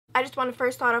I just want to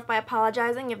first start off by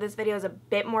apologizing if this video is a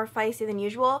bit more feisty than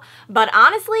usual, but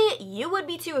honestly, you would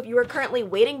be too if you were currently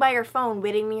waiting by your phone,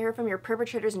 waiting to hear from your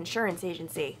perpetrator's insurance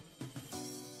agency.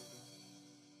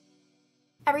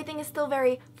 Everything is still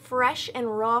very fresh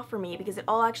and raw for me because it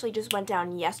all actually just went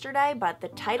down yesterday, but the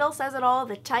title says it all.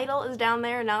 The title is down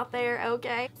there, not there,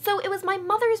 okay? So it was my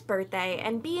mother's birthday,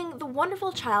 and being the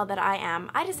wonderful child that I am,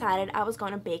 I decided I was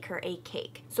going to bake her a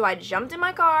cake. So I jumped in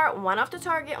my car, went off to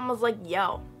Target, and was like,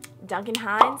 yo, Duncan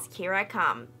Hines, here I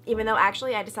come. Even though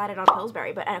actually I decided on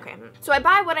Pillsbury, but okay. So I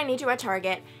buy what I need to at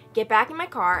Target, get back in my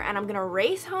car, and I'm gonna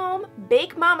race home,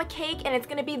 bake mom a cake, and it's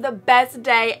gonna be the best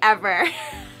day ever.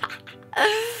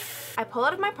 I pull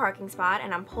out of my parking spot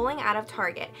and I'm pulling out of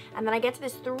Target, and then I get to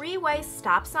this three-way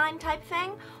stop sign type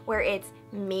thing where it's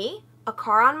me, a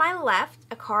car on my left,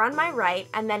 a car on my right,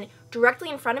 and then directly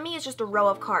in front of me is just a row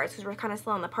of cars because we're kind of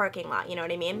still in the parking lot, you know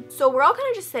what I mean? So we're all kind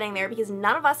of just sitting there because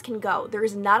none of us can go.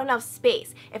 There's not enough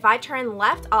space. If I turn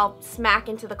left, I'll smack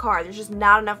into the car. There's just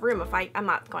not enough room if I'm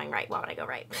not going right. Why would I go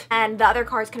right? And the other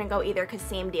cars couldn't go either because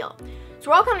same deal. So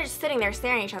we're all kind of just sitting there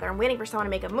staring at each other and waiting for someone to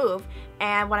make a move.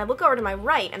 And when I look over to my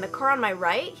right, and the car on my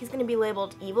right, he's going to be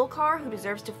labeled evil car who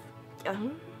deserves to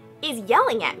is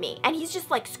yelling at me, and he's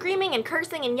just like screaming and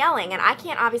cursing and yelling, and I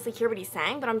can't obviously hear what he's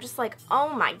saying, but I'm just like, oh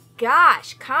my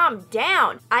gosh, calm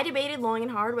down. I debated long and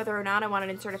hard whether or not I wanted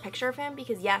to insert a picture of him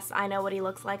because yes, I know what he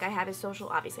looks like. I have his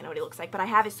obviously I know what he looks like, but I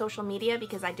have his social media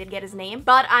because I did get his name,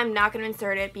 but I'm not going to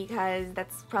insert it because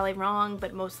that's probably wrong,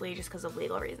 but mostly just because of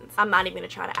legal reasons. I'm not even going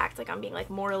to try to act like I'm being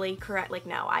like morally correct. Like,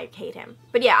 no, I hate him.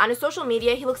 But yeah, on his social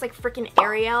media, he looks like freaking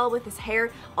Ariel with his hair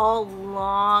all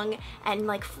long and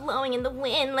like flowing in the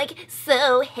wind, like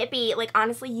so hippie. Like,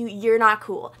 honestly, you're not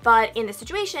cool. But in this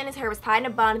situation, his hair was tied in a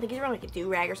bun. I think he's wearing like a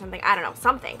do-rag or something. I don't know,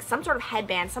 some sort of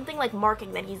headband, something like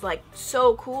marking that he's like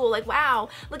so cool. Like, wow,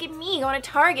 look at me going to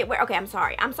Target. Okay, I'm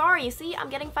sorry, you see, I'm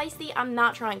getting feisty. I'm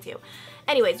not trying to.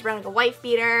 Anyways, he's wearing like a wife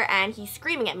beater and he's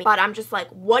screaming at me, but I'm just like,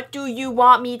 what do you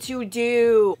want me to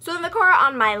do? So then the car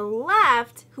on my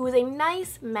left, who is a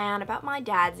nice man about my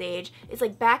dad's age, is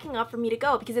like backing up for me to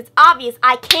go because it's obvious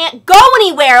I can't go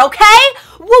anywhere, okay?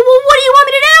 What do you want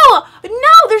me to do? No,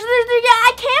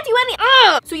 I can't do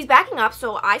any. So he's backing up,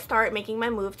 so I start making my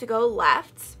move to go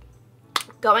left.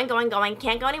 Going,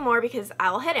 can't go anymore because I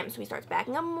will hit him. So he starts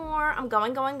backing up more. I'm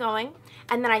going,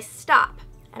 and then I stop.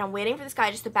 And I'm waiting for this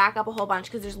guy just to back up a whole bunch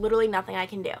because there's literally nothing I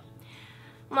can do.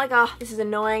 I'm like, oh, this is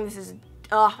annoying.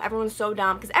 Everyone's so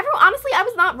dumb. Because honestly, I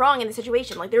was not wrong in the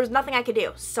situation. Like, there was nothing I could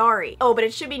do. Sorry. Oh, but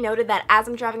it should be noted that as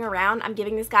I'm driving around, I'm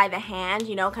giving this guy the hand,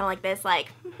 you know, kind of like this, like,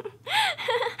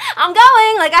 I'm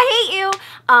going, like, I hate you.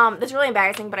 That's really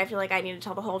embarrassing, but I feel like I need to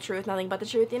tell the whole truth, nothing but the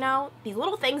truth, you know? These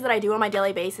little things that I do on my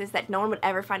daily basis that no one would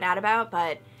ever find out about,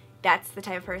 but that's the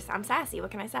type of person. I'm sassy,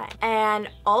 what can I say? And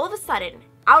all of a sudden,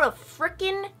 out of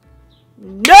frickin'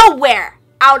 nowhere,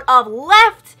 out of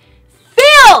left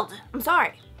field, I'm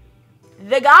sorry,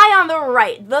 the guy on the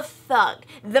right, the thug,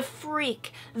 the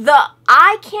freak,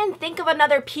 I can't think of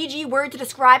another PG word to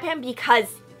describe him because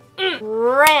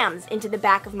rams into the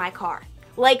back of my car.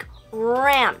 Like,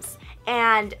 rams.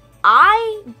 And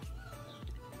I'm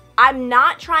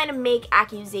not trying to make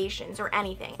accusations or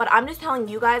anything, but I'm just telling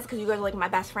you guys because you guys are like my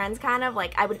best friends, kind of.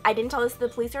 Like, I didn't tell this to the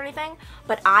police or anything,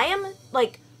 but I am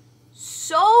like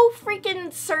so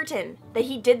freaking certain that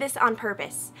he did this on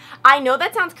purpose. I know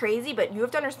that sounds crazy, but you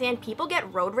have to understand, people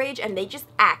get road rage and they just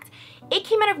act. It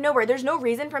came out of nowhere. There's no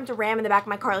reason for him to ram in the back of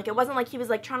my car. Like, it wasn't like he was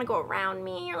like trying to go around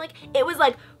me or like, it was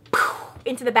like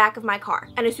into the back of my car.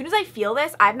 And as soon as I feel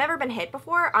this, I've never been hit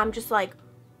before, I'm just like,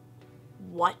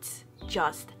 what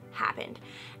just happened?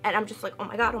 And I'm just like, oh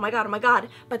my god.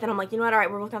 But then I'm like, you know what, all right,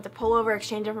 we're going to have to pull over,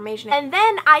 exchange information. And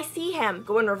then I see him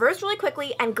go in reverse really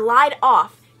quickly and glide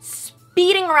off,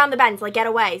 speeding around the bend to like get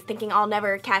away, thinking I'll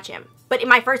never catch him. But in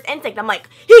my first instinct, I'm like,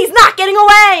 he's not getting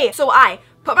away! So I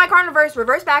put my car in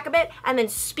reverse back a bit, and then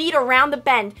speed around the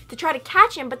bend to try to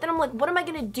catch him. But then I'm like, what am I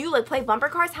gonna do? Like, play bumper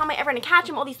cars? How am I ever gonna catch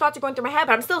him? All these thoughts are going through my head,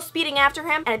 but I'm still speeding after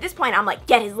him. And at this point, I'm like,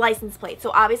 get his license plate. So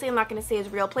obviously, I'm not gonna say his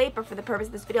real plate, but for the purpose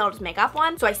of this video, I'll just make up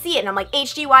one. So I see it, and I'm like,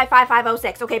 HGY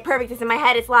 5506. Okay, perfect. It's in my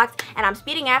head. It's locked. And I'm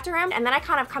speeding after him. And then I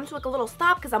kind of come to like a little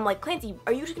stop because I'm like, Clancy,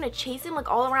 are you just gonna chase him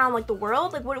like all around like the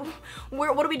world? Like, what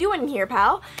are we doing here,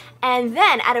 pal? And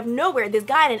then out of nowhere, this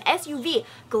guy in an SUV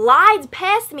glides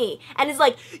past me and is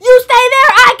like, you stay there,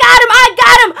 I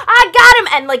got him,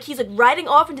 and like he's like riding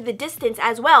off into the distance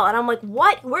as well, and I'm like,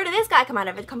 what? Where did this guy come out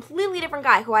of? A completely different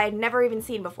guy who I had never even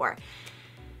seen before.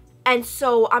 And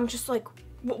so I'm just like,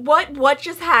 what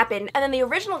just happened? And then the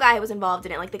original guy who was involved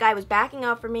in it, like the guy was backing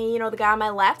up for me, you know, the guy on my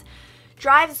left,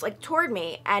 drives like toward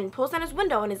me and pulls down his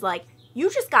window and is like, you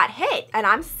just got hit. And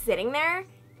I'm sitting there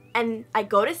And I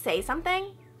go to say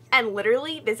something, and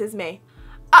literally, this is me.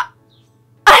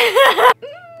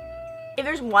 If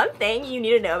there's one thing you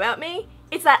need to know about me,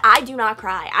 it's that I do not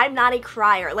cry. I'm not a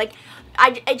crier. Like,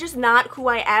 it's just not who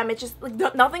I am. It's just, like,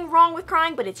 nothing wrong with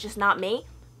crying, but it's just not me.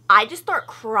 I just start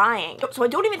crying. So I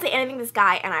don't even say anything to this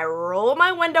guy, and I roll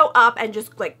my window up and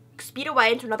just, like, speed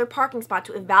away into another parking spot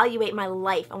to evaluate my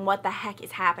life and what the heck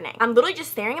is happening. I'm literally just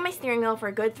staring at my steering wheel for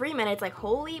a good 3 minutes, like,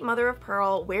 holy mother of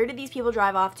pearl, where did these people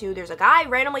drive off to? There's a guy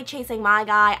randomly chasing my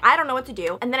guy. I don't know what to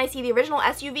do. And then I see the original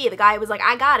SUV. The guy was like,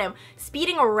 I got him,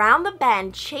 speeding around the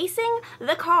bend, chasing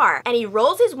the car. And he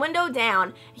rolls his window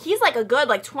down. He's like a good,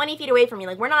 like, 20 feet away from me.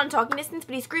 Like, we're not in talking distance,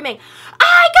 but he's screaming,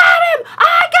 I got him!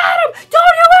 I got him!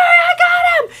 Don't you worry, I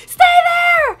got him! Stay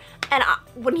there! And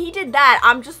when he did that,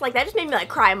 I'm just like, that just made me like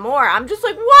cry more. I'm just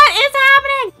like, what is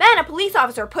happening? Then a police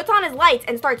officer puts on his lights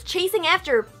and starts chasing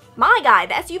after my guy,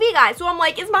 the SUV guy. So I'm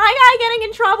like, is my guy getting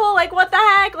in trouble? Like, what the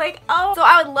heck? Like, oh. So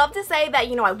I would love to say that,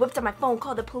 you know, I whipped up my phone,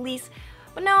 called the police.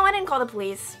 But no, I didn't call the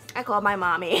police. I called my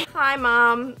mommy. Hi,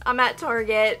 Mom. I'm at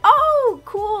Target. Oh,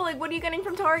 cool. Like, what are you getting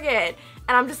from Target?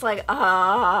 And I'm just like,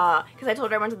 because I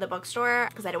told her I went to the bookstore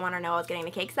because I didn't want her to know I was getting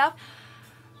the cake stuff.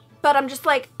 But I'm just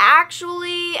like,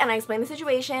 actually, and I explained the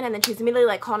situation, and then she's immediately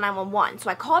like, call 911. So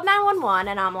I called 911,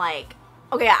 and I'm like,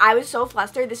 okay, I was so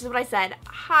flustered. This is what I said.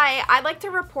 Hi, I'd like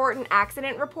to report an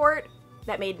accident report.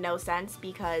 That made no sense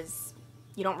because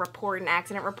you don't report an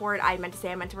accident report. I meant to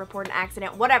say I meant to report an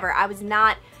accident. Whatever. I was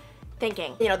not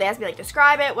thinking. You know, they asked me like,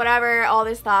 describe it, whatever, all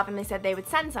this stuff, and they said they would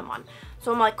send someone.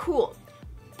 So I'm like, cool.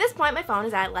 At this point, my phone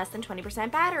is at less than 20%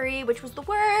 battery, which was the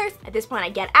worst. At this point, I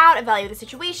get out, evaluate the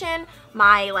situation.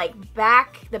 My, like,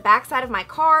 the back side of my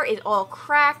car is all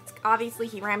cracked. Obviously,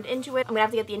 he rammed into it. I'm gonna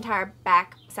have to get the entire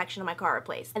back section of my car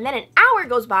replaced. And then an hour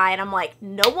goes by, and I'm like,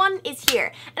 no one is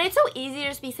here. And it's so easy to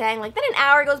just be saying, like, then an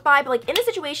hour goes by, but, like, in this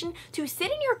situation, to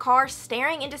sit in your car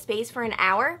staring into space for an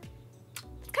hour,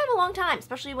 kind of a long time,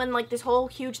 especially when like this whole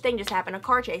huge thing just happened, a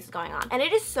car chase is going on. And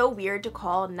it is so weird to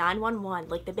call 911,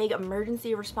 like the big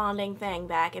emergency responding thing,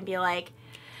 back and be like,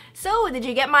 so did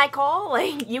you get my call?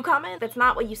 Like, you coming? That's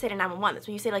not what you say to 911. That's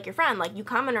what you say like your friend, like, you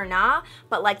coming or nah?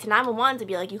 But like to 911 to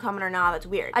be like, you coming or nah, that's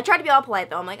weird. I tried to be all polite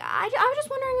though. I'm like, I was just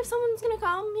wondering if someone's gonna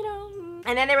come, you know?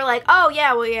 And then they were like, oh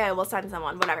yeah, well yeah, we'll send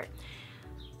someone, whatever.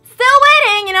 Still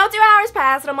waiting, you know, 2 hours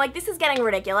passed, and I'm like, this is getting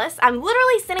ridiculous. I'm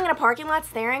literally sitting in a parking lot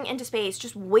staring into space,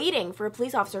 just waiting for a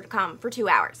police officer to come for 2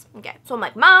 hours. Okay, so I'm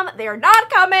like, Mom, they're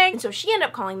not coming. And so she ended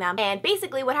up calling them, and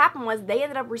basically what happened was they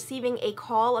ended up receiving a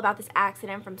call about this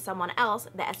accident from someone else,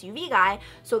 the SUV guy,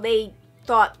 so they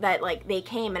thought that like they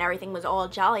came and everything was all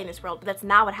jolly in this world, but that's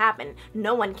not what happened.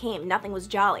 No one came, nothing was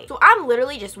jolly. So I'm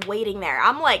literally just waiting there.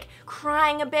 I'm like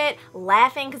crying a bit,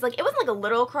 laughing, because like it wasn't like a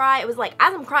little cry, it was like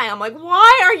as I'm crying I'm like,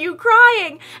 why are you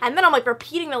crying? And then I'm like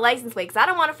repeating the license plate because I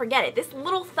don't want to forget it. This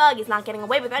little thug is not getting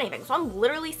away with anything. So I'm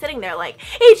literally sitting there like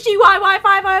HGYY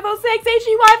 5506,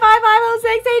 HGY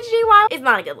 5506, HGY. It's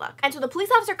not a good look. And so the police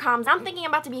officer comes, I'm thinking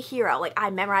I'm about to be a hero. Like, I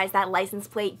memorized that license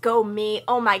plate, go me,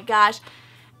 oh my gosh.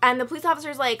 And the police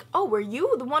officer's like, oh, were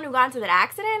you the one who got into that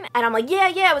accident? And I'm like, yeah,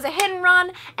 it was a hit and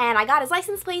run, and I got his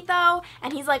license plate though.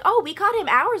 And he's like, oh, we caught him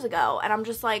hours ago. And I'm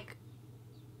just like,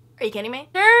 are you kidding me?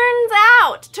 Turns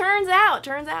out.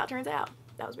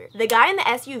 That was weird. The guy in the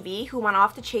SUV who went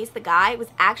off to chase the guy was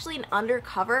actually an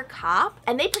undercover cop,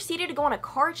 and they proceeded to go on a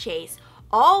car chase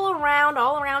all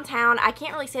around town. I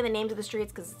can't really say the names of the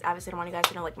streets because obviously I don't want you guys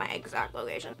to know like my exact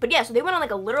location. But yeah, so they went on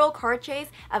like a literal car chase,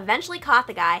 eventually caught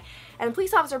the guy, and the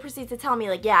police officer proceeds to tell me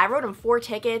like, yeah, I wrote him 4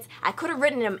 tickets. I could have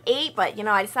written him 8, but you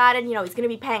know, I decided, you know, he's gonna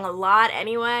be paying a lot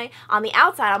anyway. On the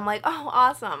outside, I'm like, oh,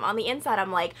 awesome. On the inside,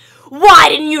 I'm like, why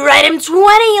didn't you write him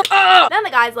 20? Then the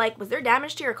guy's like, was there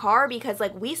damage to your car? Because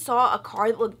like we saw a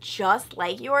car that looked just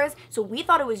like yours, so we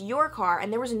thought it was your car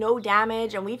and there was no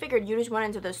damage, and we figured you just went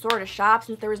into the store to shop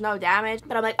since there was no damage.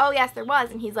 But I'm like, oh yes, there was.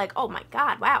 And he's like, oh my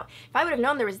god, wow, if I would have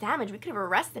known there was damage, we could have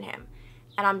arrested him.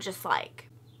 And I'm just like,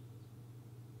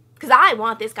 because I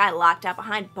want this guy locked up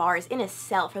behind bars in his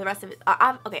cell for the rest of his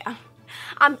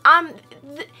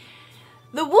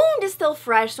the wound is still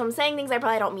fresh, so I'm saying things I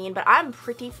probably don't mean, but I'm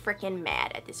pretty freaking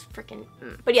mad at this freaking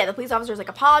But yeah, the police officer's like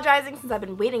apologizing since I've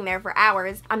been waiting there for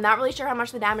hours. I'm not really sure how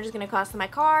much the damage is going to cost to my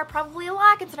car. Probably a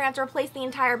lot considering I have to replace the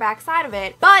entire back side of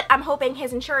it. But I'm hoping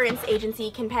his insurance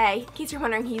agency can pay. In case you're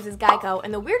wondering, he uses Geico.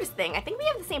 And the weirdest thing, I think we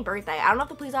have the same birthday. I don't know if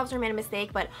the police officer made a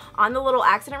mistake, but on the little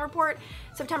accident report,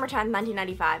 September 10th,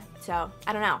 1995. So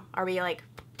I don't know. Are we like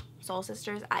soul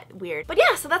sisters? Weird. But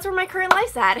yeah, so that's where my current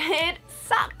life's at. It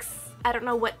sucks. I don't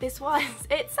know what this was.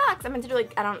 It sucks. I meant to do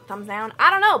like, thumbs down. I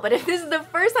don't know, but if this is the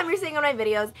first time you're seeing one of my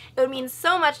videos, it would mean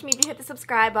so much to me if you hit the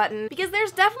subscribe button, because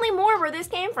there's definitely more where this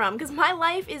came from, because my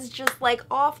life is just like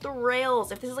off the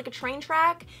rails. If this is like a train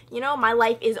track, you know, my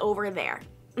life is over there.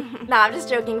 No, I'm just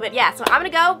joking, but yeah, so I'm gonna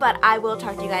go, but I will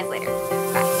talk to you guys later.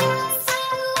 Bye.